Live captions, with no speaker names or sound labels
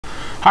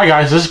Hi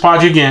guys, this is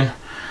Podgy again.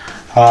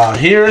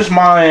 Here's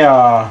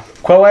my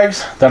quail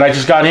eggs that I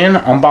just got in.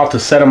 I'm about to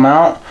set them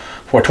out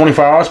for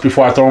 24 hours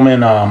before I throw them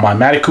in my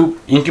Maticoopx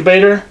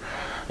incubator,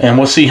 and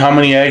we'll see how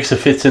many eggs it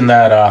fits in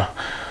that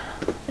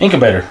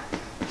incubator.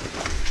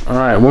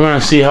 Alright, we're going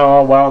to see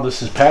how well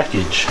this is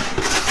packaged.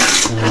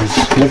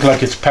 It looks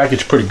like it's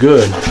packaged pretty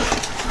good.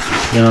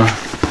 You know,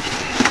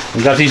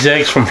 we got these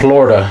eggs from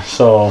Florida,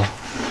 so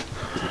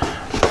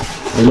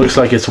it looks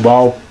like it's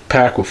well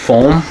packed with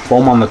foam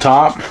on the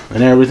top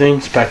and everything.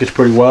 It's packaged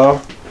pretty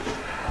well.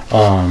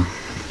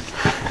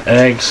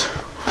 Eggs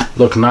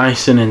look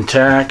nice and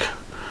intact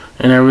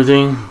and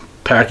everything,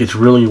 packaged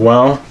really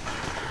well.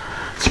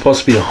 It's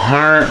supposed to be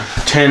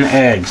 110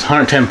 eggs,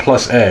 110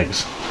 plus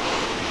eggs.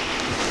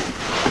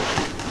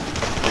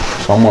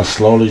 So I'm gonna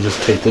slowly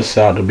just take this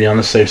out to be on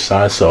the safe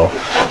side. So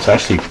it's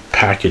actually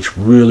packaged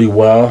really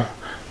well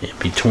in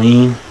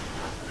between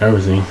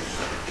everything.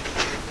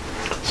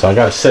 So I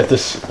gotta set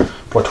this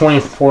for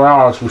 24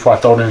 hours before I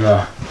throw it in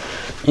the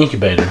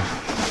incubator.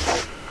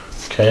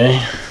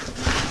 Okay,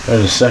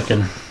 there's a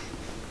second.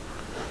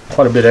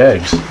 Quite a bit of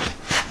eggs.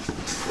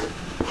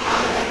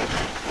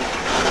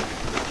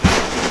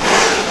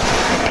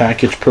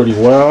 Packaged pretty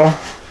well.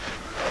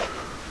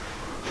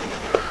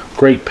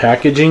 Great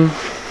packaging.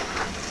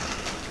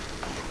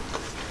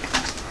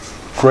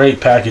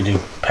 Great packaging.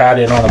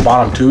 Padded on the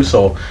bottom too,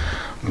 so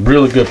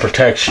really good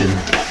protection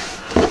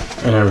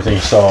and everything.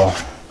 So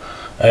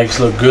eggs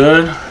look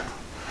good.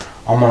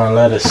 I'm gonna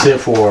let it sit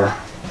for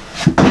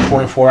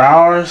 24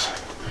 hours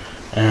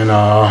and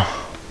I'll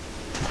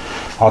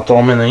throw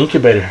them in the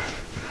incubator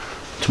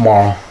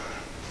tomorrow.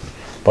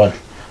 But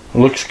it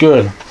looks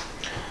good.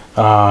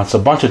 It's a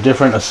bunch of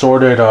different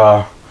assorted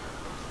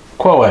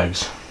quail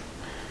eggs.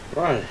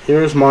 Right,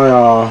 here's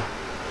my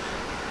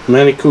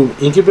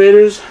Maticoopx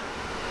incubators.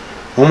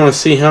 I'm gonna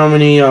see how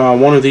many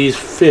one of these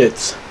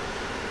fits.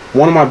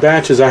 One of my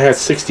batches I had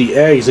 60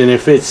 eggs, and it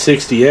fits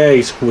 60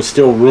 eggs with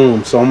still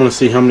room. So I'm gonna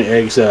see how many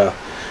eggs it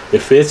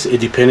fits,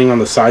 depending on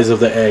the size of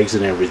the eggs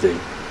and everything.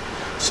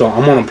 So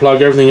I'm gonna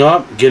plug everything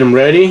up, get them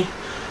ready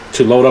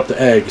to load up the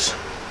eggs.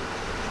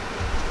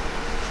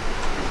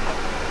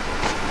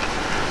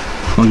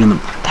 Plug in the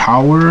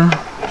power.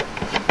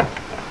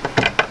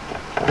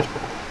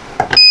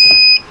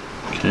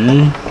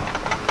 Okay.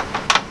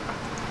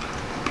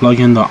 Plug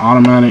in the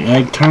automatic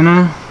egg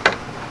turner.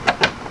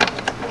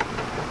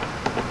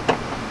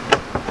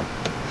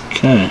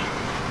 Okay.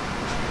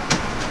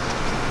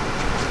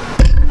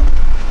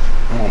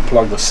 I'm gonna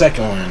plug the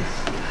second one in,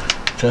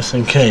 just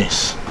in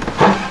case.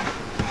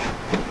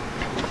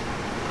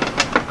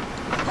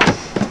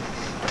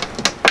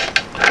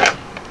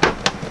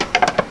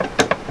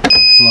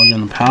 Plug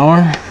in the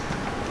power,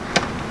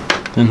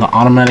 then the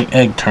automatic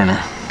egg turner.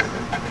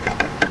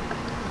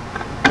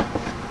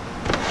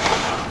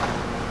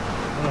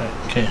 Alright,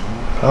 okay,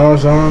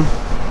 power's on.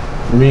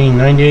 Reading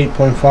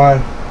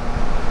 98.5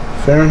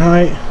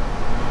 Fahrenheit,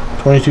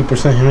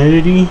 22%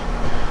 humidity,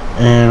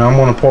 and I'm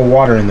going to pour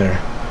water in there.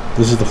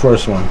 This is the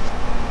first one.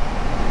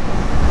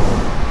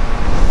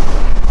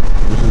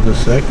 This is the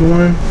second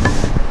one.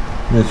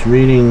 It's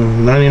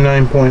reading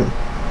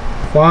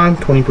 99.5,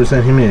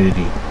 20%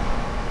 humidity.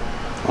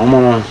 I'm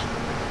gonna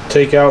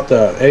take out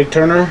the egg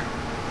turner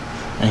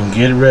and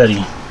get it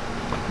ready.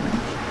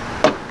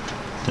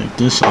 Take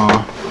this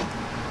off.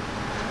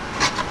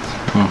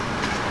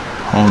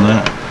 Hold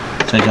that.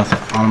 Take out the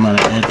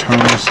automatic egg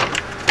turners.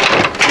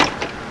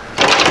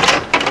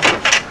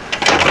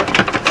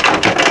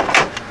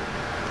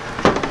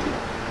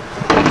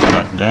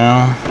 Back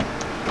down.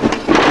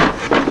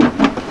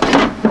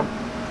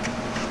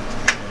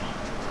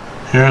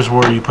 Here's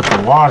where you put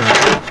the water,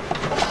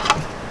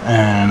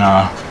 and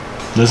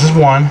this is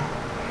one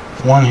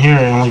here.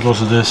 It only goes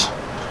to this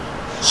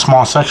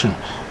small section,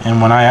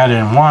 and when I add it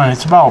in one,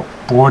 it's about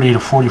 40 to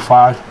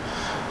 45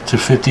 to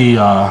 50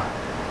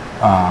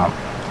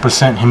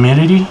 percent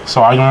humidity.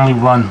 So I only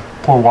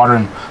pour water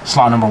in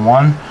slot number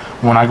 1.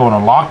 When I go to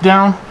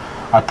lockdown,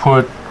 I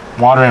put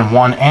water in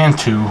 1 and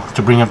 2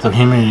 to bring up the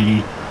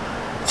humidity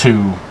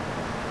to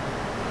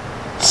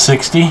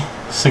 60,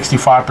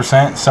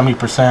 65%,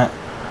 70%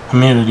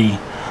 humidity.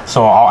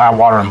 So I'll add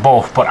water in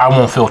both, but I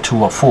won't fill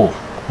 2 up full.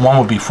 1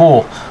 will be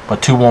full,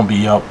 but 2 won't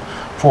be up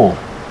full.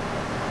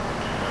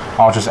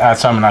 I'll just add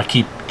some, and I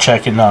keep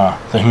checking the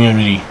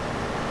humidity.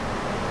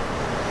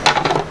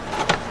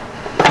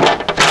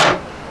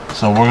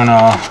 So we're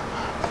gonna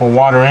pour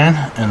water in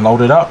and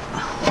load it up.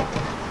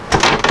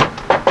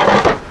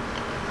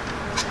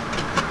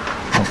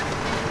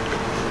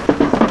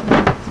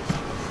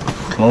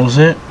 Close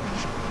it.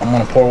 I'm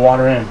gonna pour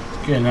water in.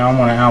 Okay, now I'm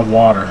gonna add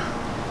water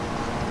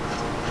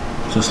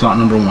to slot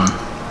number 1.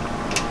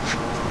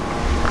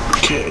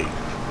 Okay.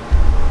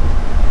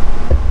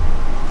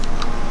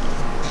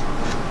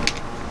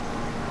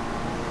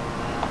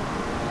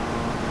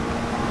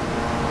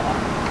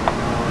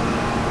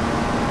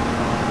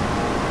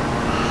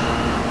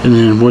 And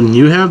then when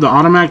you have the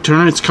automatic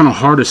turner, it's kind of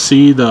hard to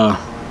see the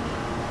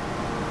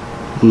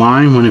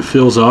line when it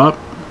fills up.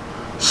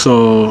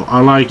 So I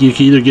like, you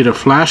can either get a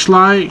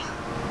flashlight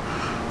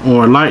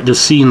or light to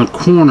see in the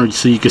corner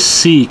so you can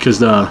see, because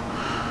the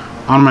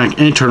automatic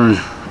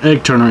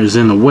egg turner is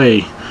in the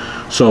way.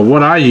 So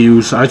what I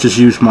just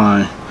use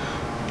my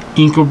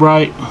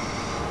Incubator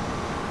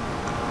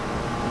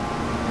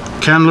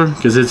candler,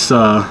 because it's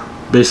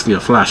basically a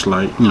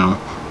flashlight, you know,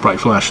 bright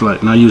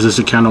flashlight, and I use this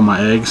to candle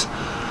my eggs,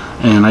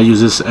 and I use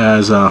this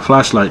as a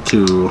flashlight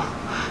to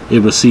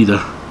able to see the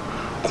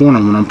corner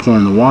when I'm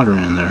pouring the water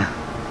in there.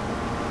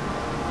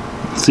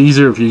 It's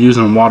easier if you're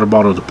using a water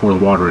bottle to pour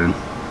the water in,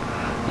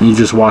 and you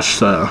just watch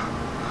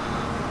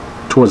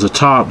towards the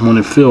top. When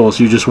it fills,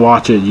 you just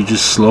watch it, you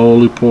just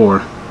slowly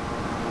pour.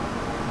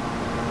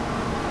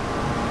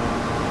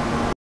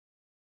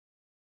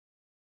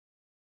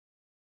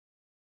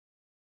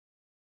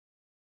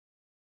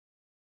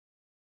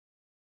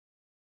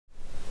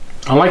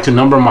 I like to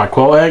number my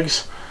quail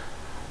eggs,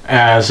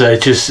 as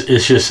it's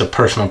just a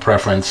personal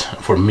preference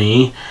for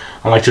me.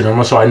 I like to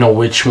number so I know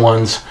which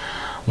ones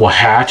will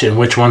hatch and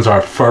which ones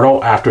are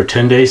fertile after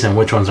 10 days and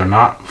which ones are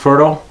not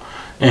fertile,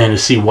 and to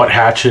see what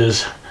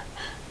hatches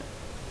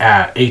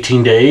at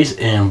 18 days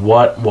and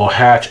what will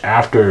hatch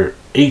after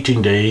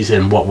 18 days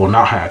and what will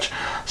not hatch.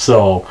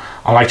 So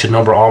I like to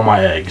number all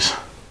my eggs.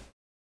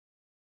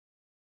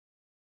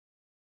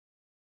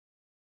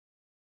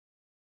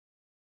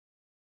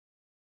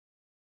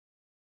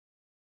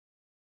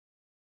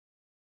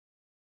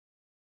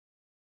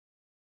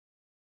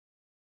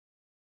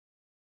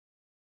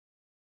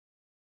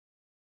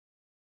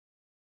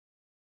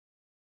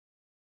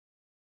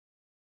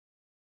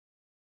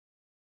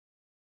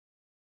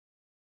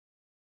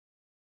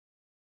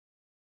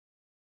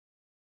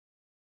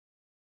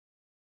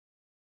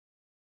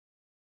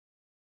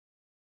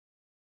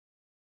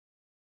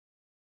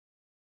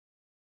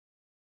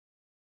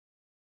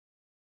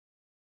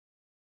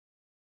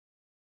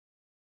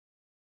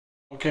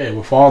 Okay,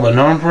 with all the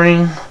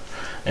numbering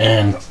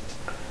and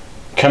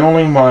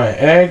kenneling my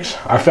eggs,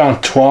 I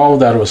found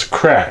 12 that was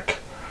cracked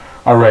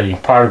already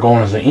prior to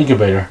going to the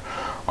incubator.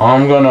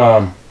 I'm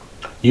gonna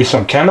use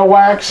some candle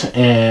wax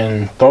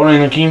and throw it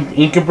in the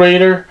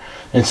incubator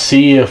and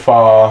see if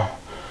they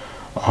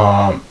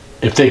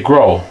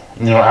grow.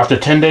 You know, after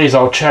 10 days,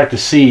 I'll check to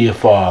see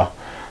if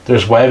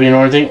there's webbing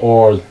or anything,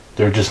 or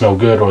they're just no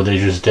good, or they're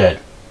just dead.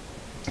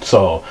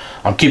 So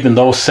I'm keeping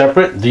those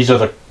separate. These are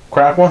the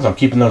cracked ones. I'm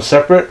keeping those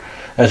separate.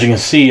 As you can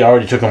see, I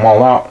already took them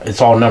all out.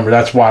 It's all numbered.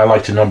 That's why I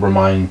like to number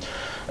my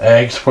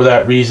eggs, for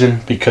that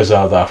reason, because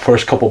of the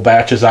first couple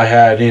batches I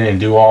had in and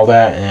do all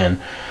that, and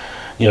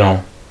you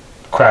know,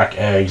 crack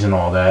eggs and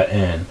all that,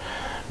 and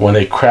when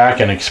they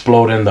crack and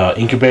explode in the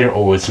incubator,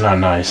 oh, it's not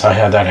nice. I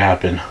had that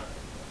happen.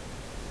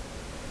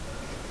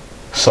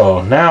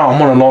 So now I'm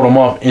gonna load them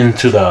up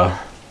into the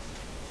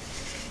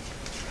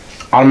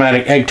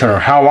automatic egg turner.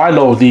 How I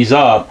load these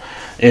up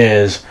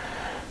is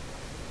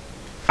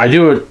I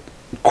do it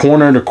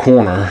corner to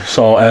corner.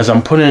 So as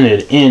I'm putting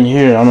it in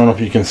here, I don't know if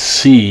you can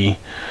see,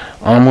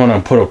 I'm gonna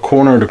put a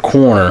corner to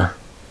corner.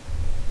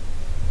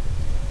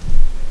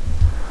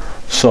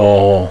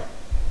 So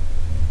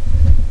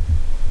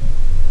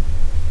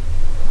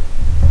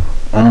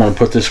I'm gonna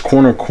put this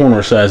corner to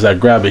corner, so as I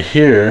grab it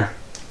here,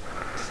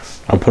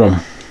 I'll put them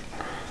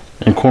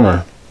in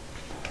corner,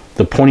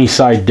 the pointy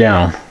side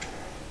down.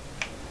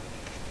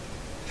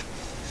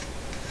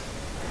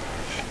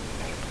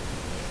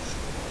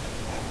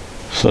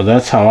 So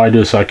that's how I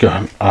do it, so I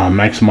can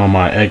maximize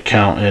my egg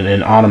count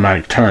and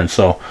automatic turn.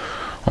 So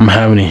I'm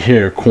having it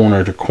here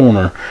corner to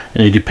corner,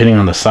 and depending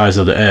on the size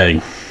of the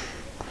egg.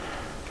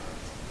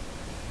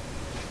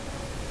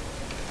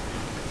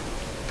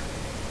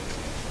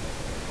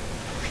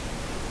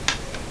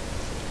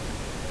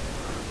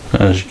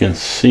 As you can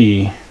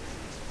see,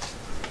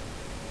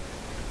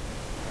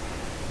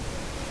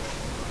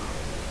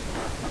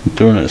 I'm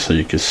doing it so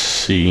you can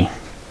see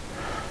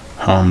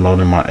how I'm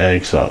loading my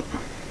eggs up.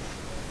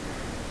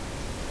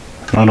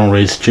 I don't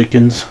raise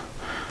chickens,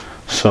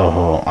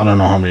 so I don't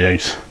know how many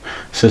eggs.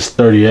 It says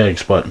 30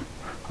 eggs, but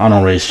I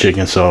don't raise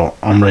chickens, so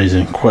I'm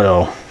raising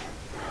quail.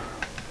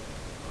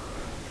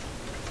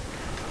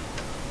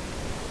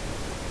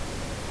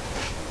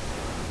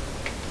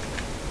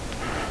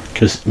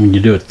 Because when you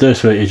do it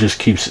this way, it just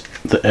keeps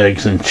the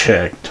eggs in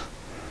check.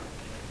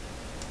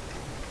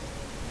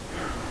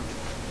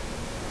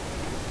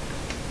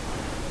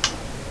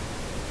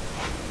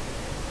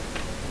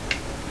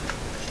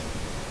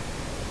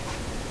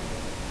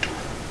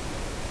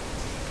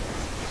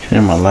 Okay,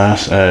 my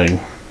last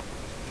egg.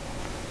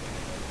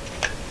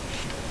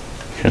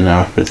 Okay,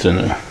 now it fits in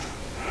there.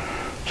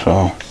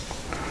 So,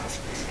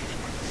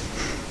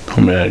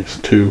 how many eggs?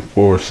 2,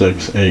 4,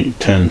 6, 8,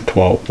 10,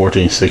 12,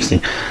 14,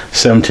 16,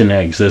 17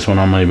 eggs. This one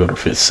I'm able to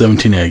fit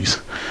 17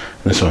 eggs.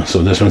 This one,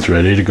 so this one's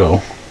ready to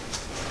go.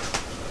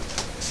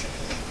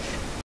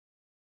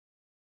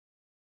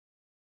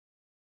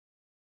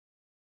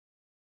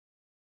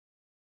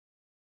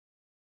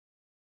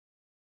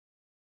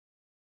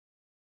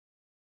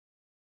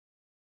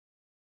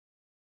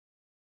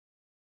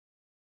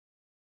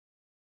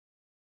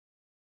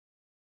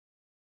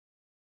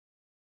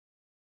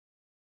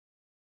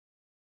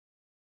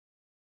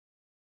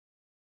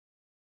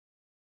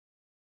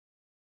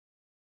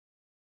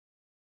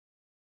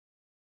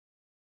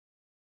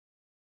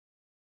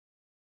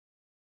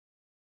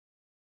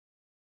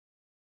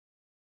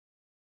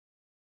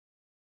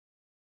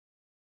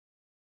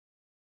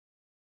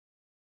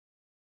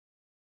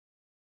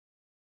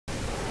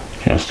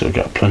 Okay, I still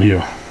got plenty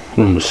of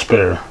room to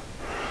spare.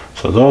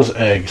 So those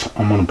eggs,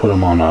 I'm gonna put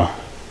them on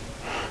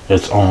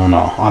its own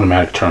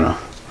automatic turner.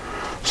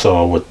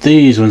 So with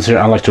these ones here,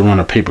 I like to run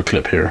a paper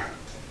clip here.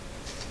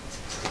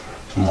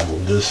 I'm gonna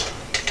move this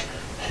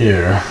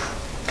here,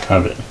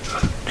 have it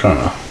kind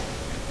of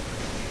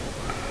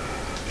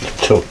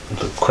tilt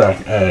the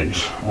cracked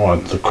eggs. Or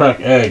the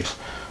cracked eggs,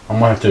 I'm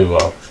gonna have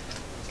to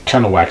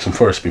kind of wax them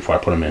first before I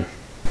put them in.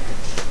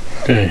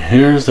 Okay,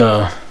 here's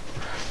the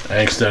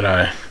eggs that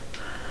I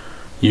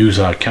use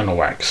candle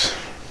wax.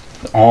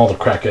 All the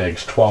cracked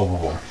eggs, 12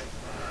 of them.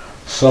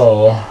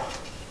 So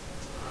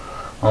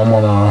I'm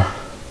gonna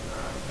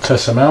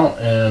test them out,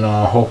 and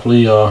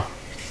hopefully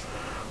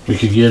we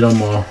could get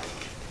them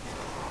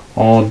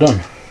all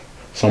done.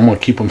 So I'm gonna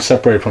keep them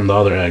separated from the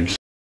other eggs.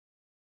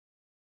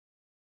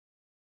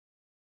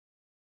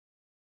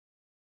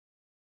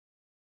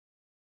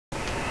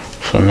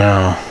 So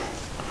now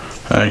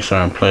the eggs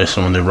are in place,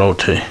 and when they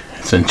rotate,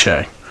 it's in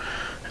check.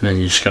 And then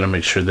you just gotta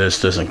make sure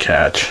this doesn't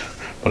catch.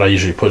 But I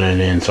usually put it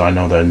in so I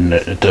know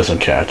that it doesn't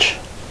catch.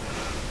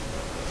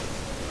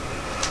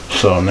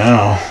 So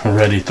now we're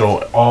ready to throw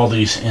all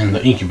these in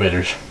the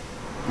incubators.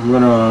 I'm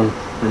gonna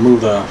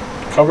remove the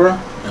cover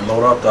and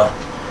load up the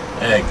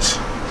eggs.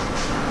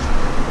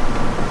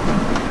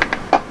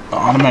 The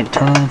automatic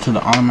turn to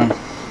the automatic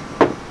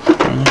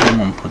turn. I'm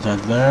gonna put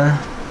that there.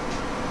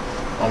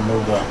 I'll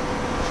move the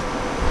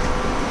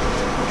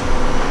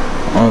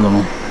other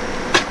one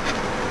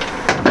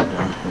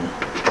down here.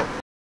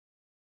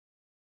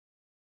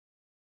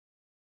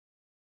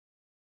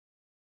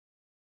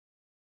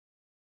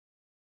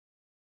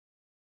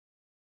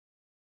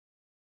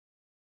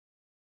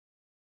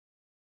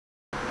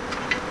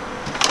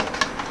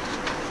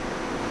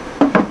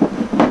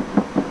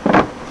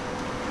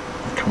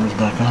 Comes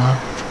back on.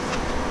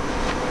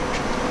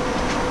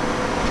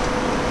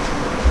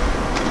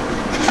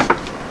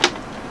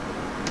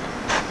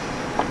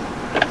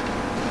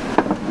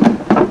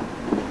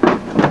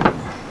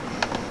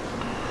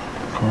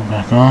 Cover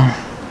back on.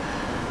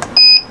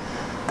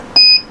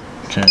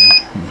 Okay.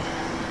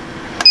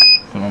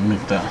 Gonna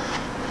make that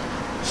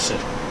sit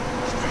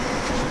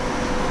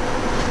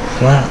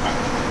flat.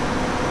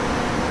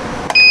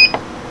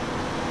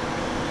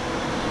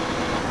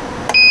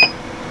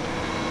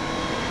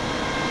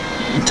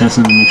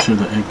 Testing to make sure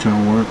the egg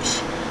turner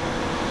works.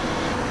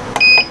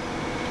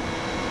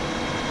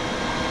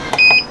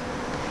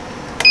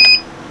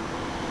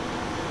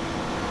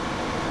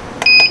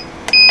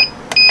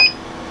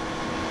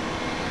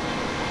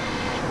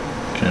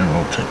 Okay, it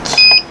rotates.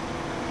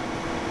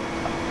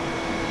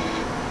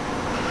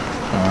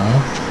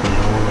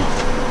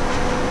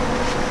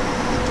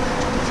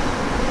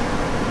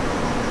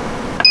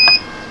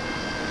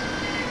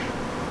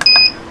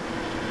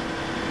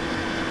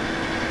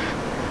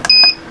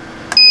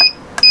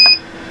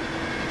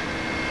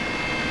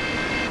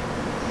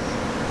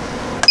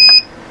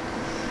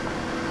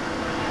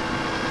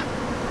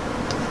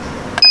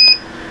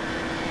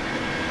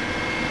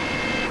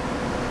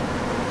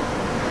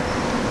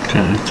 Okay,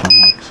 that's how it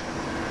works.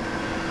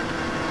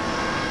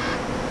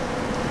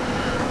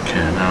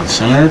 Okay, now it's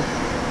centered.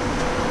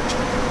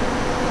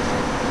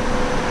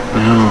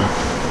 Now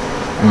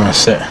I'm gonna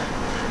set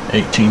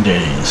 18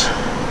 days.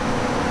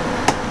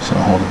 So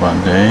hold the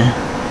button day.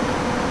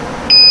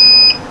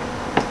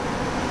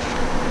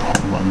 Hold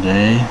the button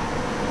day.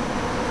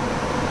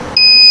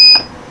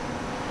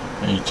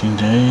 18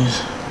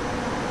 days.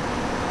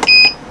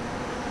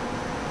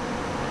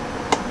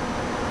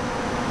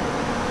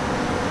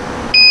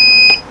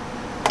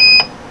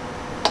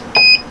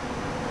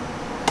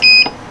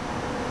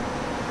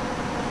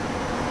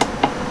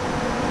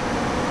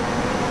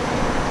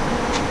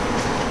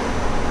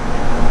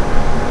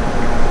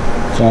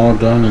 It's all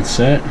done and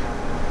set.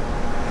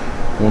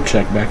 We'll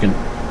check back in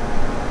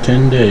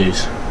 10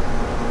 days.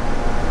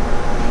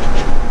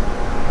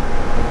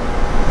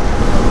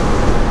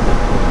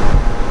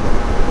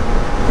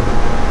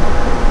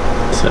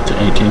 Set to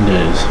 18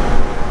 days.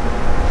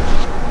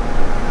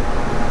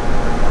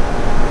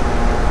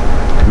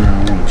 Now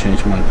I'm going to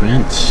change my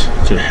vents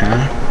to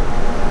half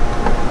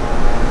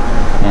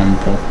on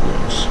both of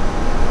those.